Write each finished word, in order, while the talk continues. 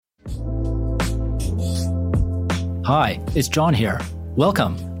Hi, it's John here.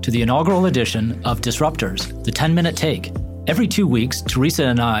 Welcome to the inaugural edition of Disruptors, the 10-Minute Take. Every 2 weeks, Teresa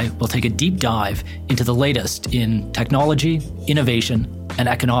and I will take a deep dive into the latest in technology, innovation, and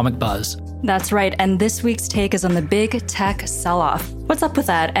economic buzz. That's right, and this week's take is on the big tech sell-off. What's up with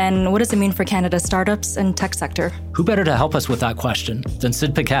that, and what does it mean for Canada's startups and tech sector? Who better to help us with that question than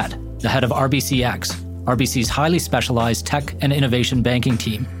Sid Paquette, the head of RBCX, RBC's highly specialized tech and innovation banking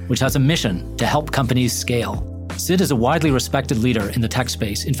team, which has a mission to help companies scale. Sid is a widely respected leader in the tech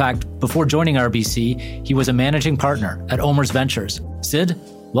space. In fact, before joining RBC, he was a managing partner at OMERS Ventures. Sid,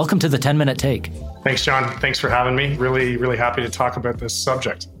 welcome to the 10-Minute Take. Thanks, John. Thanks for having me. Really happy to talk about this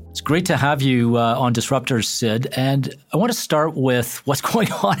subject. It's great to have you on Disruptors, Sid. And I want to start with what's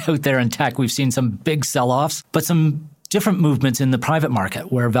going on out there in tech. We've seen some big sell-offs, but some different movements in the private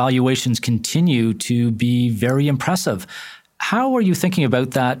market where valuations continue to be very impressive. How are you thinking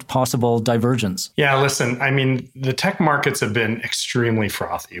about that possible divergence? Yeah, listen, I mean, the tech markets have been extremely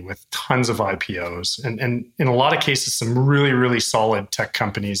frothy with tons of IPOs. And in a lot of cases, some really solid tech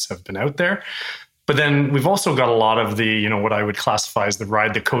companies have been out there. But then we've also got a lot of the, what I would classify as the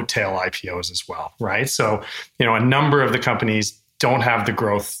ride the coattail IPOs as well, right? So, a number of the companies don't have the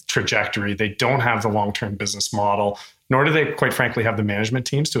growth trajectory. They don't have the long-term business model, nor do they, quite frankly, have the management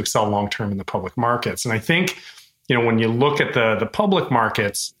teams to excel long-term in the public markets. And I think when you look at the public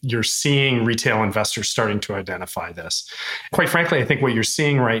markets, you're seeing retail investors starting to identify this. Quite frankly, I think what you're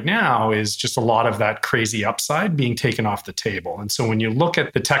seeing right now is just a lot of that crazy upside being taken off the table. And so when you look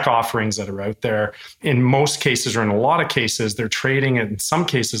at the tech offerings that are out there, in most cases or in a lot of cases, they're trading at, in some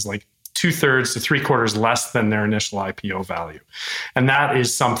cases, like 2/3 to 3/4 less than their initial IPO value. And that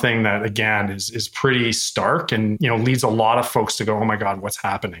is something that, again, is pretty stark and, leads a lot of folks to go, oh my God, what's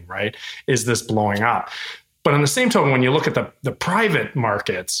happening, right? Is this blowing up? But on the same token, when you look at the private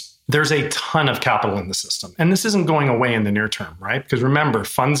markets, there's a ton of capital in the system. And this isn't going away in the near term, right? Because remember,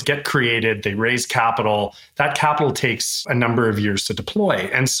 funds get created, they raise capital. That capital takes a number of years to deploy.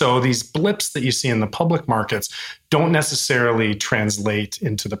 And so these blips that you see in the public markets don't necessarily translate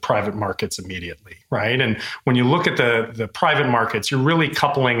into the private markets immediately, right? And when you look at the private markets, you're really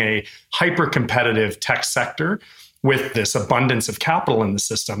coupling a hyper-competitive tech sector with this abundance of capital in the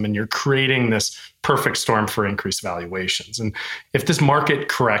system, and you're creating this perfect storm for increased valuations. And if this market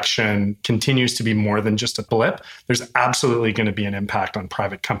correction continues to be more than just a blip, there's absolutely going to be an impact on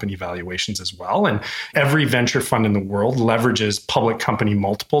private company valuations as well. And every venture fund in the world leverages public company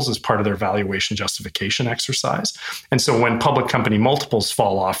multiples as part of their valuation justification exercise. And so when public company multiples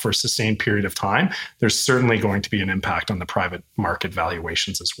fall off for a sustained period of time, there's certainly going to be an impact on the private market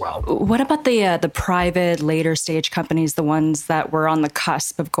valuations as well. What about the private later stage companies, the ones that were on the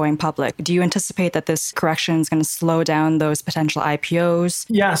cusp of going public? Do you anticipate that this correction is going to slow down those potential IPOs?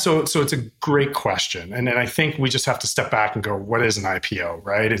 Yeah, so it's a great question. And I think we just have to step back and go, what is an IPO,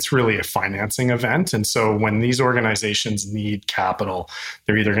 right? It's really a financing event. And so when these organizations need capital,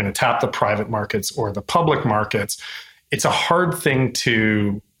 they're either going to tap the private markets or the public markets. It's a hard thing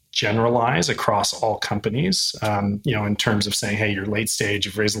to generalize across all companies, in terms of saying, hey, you're late stage,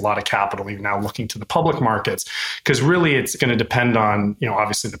 you've raised a lot of capital, you're now looking to the public markets. Because really it's going to depend on,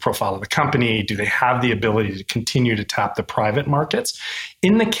 obviously the profile of the company. Do they have the ability to continue to tap the private markets?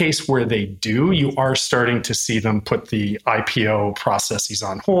 In the case where they do, you are starting to see them put the IPO processes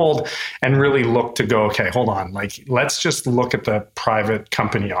on hold and really look to go, okay, hold on, let's just look at the private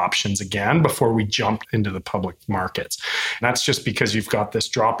company options again before we jump into the public markets. And that's just because you've got this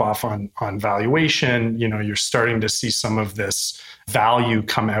drop off on valuation. You're starting to see some of this value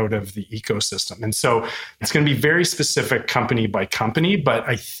come out of the ecosystem. And so it's going to be very specific company by company. But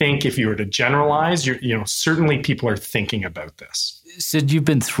I think if you were to generalize, certainly people are thinking about this. Sid, you've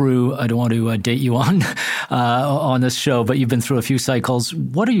been through, I don't want to date you on this show, but you've been through a few cycles.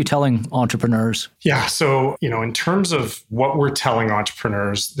 What are you telling entrepreneurs? Yeah. So, in terms of what we're telling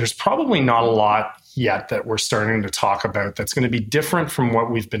entrepreneurs, there's probably not a lot yet that we're starting to talk about that's going to be different from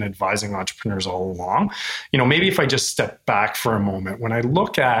what we've been advising entrepreneurs all along. Maybe if I just step back for a moment, when I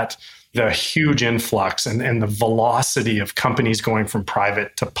look at the huge influx and the velocity of companies going from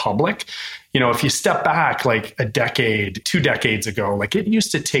private to public, if you step back like a decade, 2 decades ago, it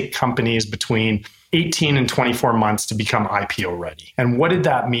used to take companies between 18 and 24 months to become IPO ready. And what did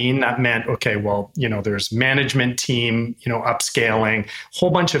that mean? That meant, okay, well, there's management team, upscaling, whole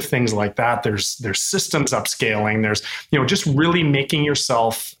bunch of things like that. There's systems upscaling. There's, just really making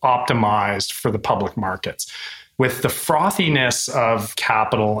yourself optimized for the public markets. With the frothiness of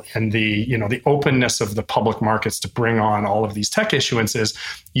capital and the openness of the public markets to bring on all of these tech issuances,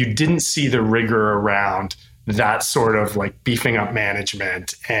 you didn't see the rigor around that sort of like beefing up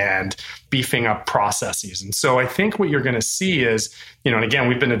management and beefing up processes. And so I think what you're going to see is, and again,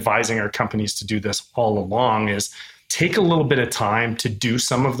 we've been advising our companies to do this all along, is take a little bit of time to do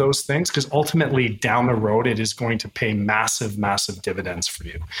some of those things, because ultimately down the road, it is going to pay massive, massive dividends for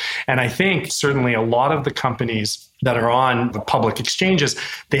you. And I think certainly a lot of the companies that are on the public exchanges,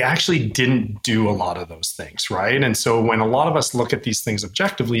 they actually didn't do a lot of those things, right? And so when a lot of us look at these things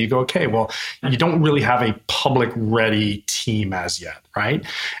objectively, you go, okay, well, you don't really have a public ready team as yet, right?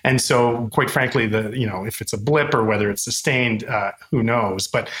 And so quite frankly, if it's a blip or whether it's sustained, who knows?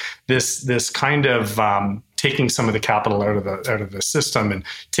 But this kind of taking some of the capital out of the system and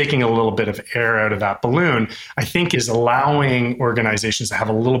taking a little bit of air out of that balloon, I think is allowing organizations to have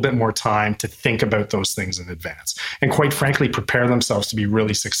a little bit more time to think about those things in advance and quite frankly, prepare themselves to be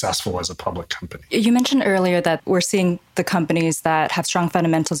really successful as a public company. You mentioned earlier that we're seeing the companies that have strong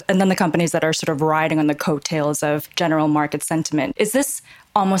fundamentals and then the companies that are sort of riding on the coattails of general market sentiment. Is this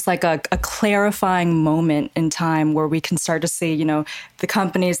almost like a clarifying moment in time where we can start to see, the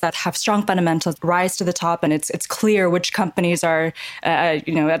companies that have strong fundamentals rise to the top, and it's clear which companies are, I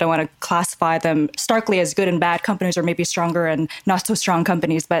don't want to classify them starkly as good and bad companies or maybe stronger and not so strong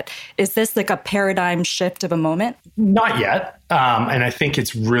companies, but is this like a paradigm shift of a moment? Not yet. And I think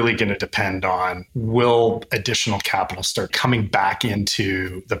it's really going to depend on, will additional capital start coming back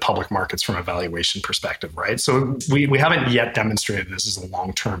into the public markets from a valuation perspective, right? So we haven't yet demonstrated this as a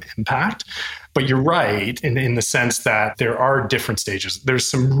long-term impact. But you're right in the sense that there are different stages. There's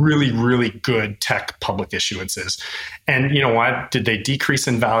some really, really good tech public issuances. And you know what? Did they decrease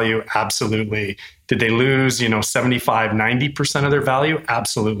in value? Absolutely. Did they lose, 75, 90% of their value?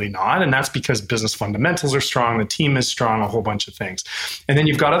 Absolutely not. And that's because business fundamentals are strong, the team is strong, a whole bunch of things. And then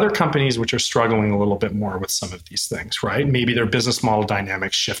you've got other companies which are struggling a little bit more with some of these things, right? Maybe their business model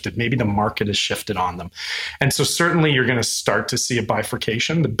dynamics shifted. Maybe the market has shifted on them. And so certainly you're going to start to see a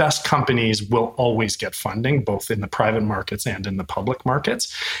bifurcation. The best companies will always get funding, both in the private markets and in the public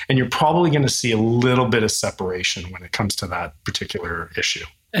markets. And you're probably going to see a little bit of separation when it comes to that particular issue.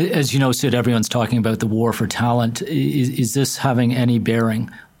 As you know, Sid, everyone's talking about the war for talent. Is this having any bearing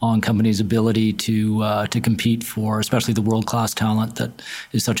on companies' ability to compete for, especially the world-class talent that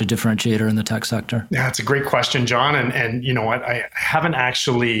is such a differentiator in the tech sector? Yeah, it's a great question, John. And you know what? I haven't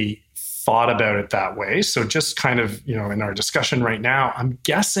actually thought about it that way. So just kind of, in our discussion right now, I'm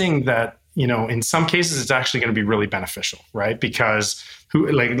guessing that, in some cases, it's actually going to be really beneficial, right? Because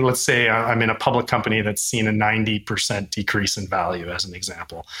let's say I'm in a public company that's seen a 90% decrease in value, as an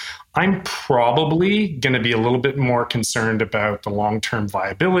example. I'm probably going to be a little bit more concerned about the long-term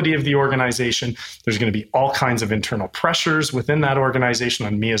viability of the organization. There's going to be all kinds of internal pressures within that organization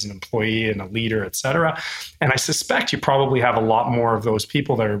on me as an employee and a leader, et cetera. And I suspect you probably have a lot more of those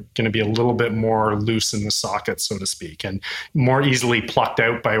people that are going to be a little bit more loose in the socket, so to speak, and more easily plucked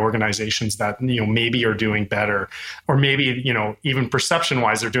out by organizations that, maybe are doing better, or maybe, even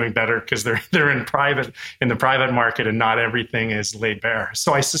perception-wise, they're doing better because they're in the private market and not everything is laid bare.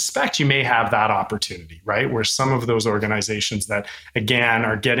 So I suspect you may have that opportunity, right? Where some of those organizations that, again,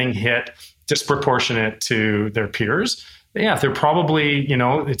 are getting hit disproportionate to their peers, yeah, they're probably,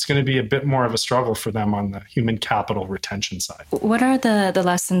 it's going to be a bit more of a struggle for them on the human capital retention side. What are the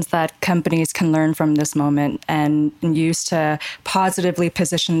lessons that companies can learn from this moment and use to positively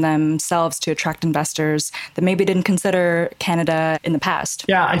position themselves to attract investors that maybe didn't consider Canada in the past?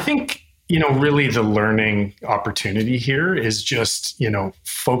 Yeah, I think, really the learning opportunity here is just,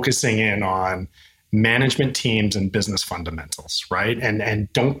 focusing in on management teams and business fundamentals, right?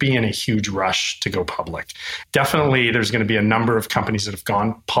 And don't be in a huge rush to go public. Definitely, there's going to be a number of companies that have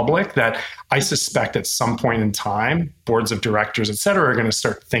gone public that I suspect at some point in time, boards of directors, et cetera, are going to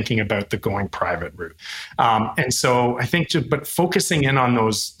start thinking about the going private route. And so I think, but focusing in on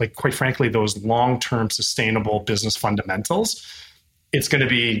those, quite frankly, those long-term sustainable business fundamentals, it's going to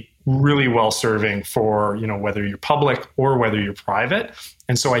be really well serving for, whether you're public or whether you're private.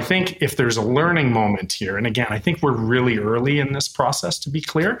 And so I think if there's a learning moment here, and again, I think we're really early in this process, to be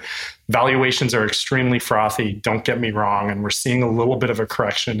clear. Valuations are extremely frothy, don't get me wrong, and we're seeing a little bit of a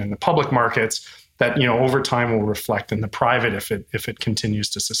correction in the public markets that, over time will reflect in the private if it continues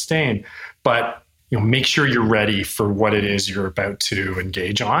to sustain. But make sure you're ready for what it is you're about to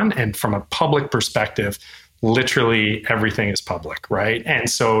engage on. And from a public perspective, literally everything is public, right? And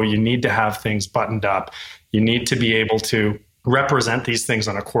so you need to have things buttoned up. You need to be able to represent these things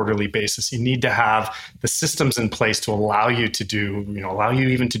on a quarterly basis. You need to have the systems in place to allow you to do, allow you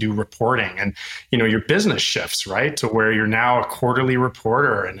even to do reporting. And, your business shifts, right? To where you're now a quarterly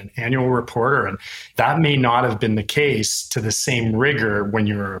reporter and an annual reporter. And that may not have been the case to the same rigor when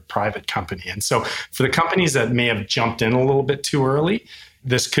you were a private company. And so for the companies that may have jumped in a little bit too early,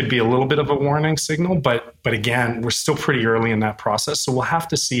 this could be a little bit of a warning signal, but again, we're still pretty early in that process. So we'll have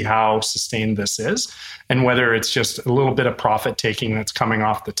to see how sustained this is and whether it's just a little bit of profit taking that's coming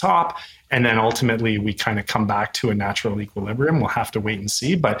off the top. And then ultimately we kind of come back to a natural equilibrium. We'll have to wait and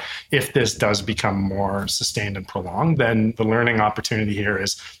see. But if this does become more sustained and prolonged, then the learning opportunity here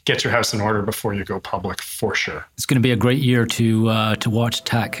is get your house in order before you go public for sure. It's going to be a great year to watch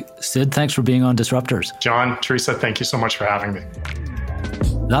tech. Sid, thanks for being on Disruptors. John, Teresa, thank you so much for having me.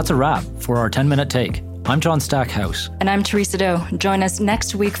 That's a wrap for our 10-minute take. I'm John Stackhouse. And I'm Teresa Doe. Join us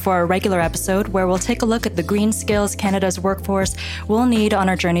next week for a regular episode where we'll take a look at the green skills Canada's workforce will need on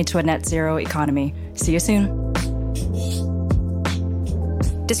our journey to a net zero economy. See you soon.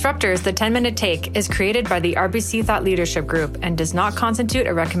 Disruptors, the 10-minute take, is created by the RBC Thought Leadership Group and does not constitute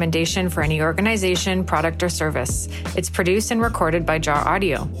a recommendation for any organization, product, or service. It's produced and recorded by Jar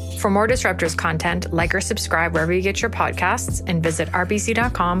Audio. For more Disruptors content, like or subscribe wherever you get your podcasts and visit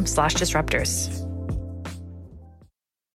rbc.com/disruptors.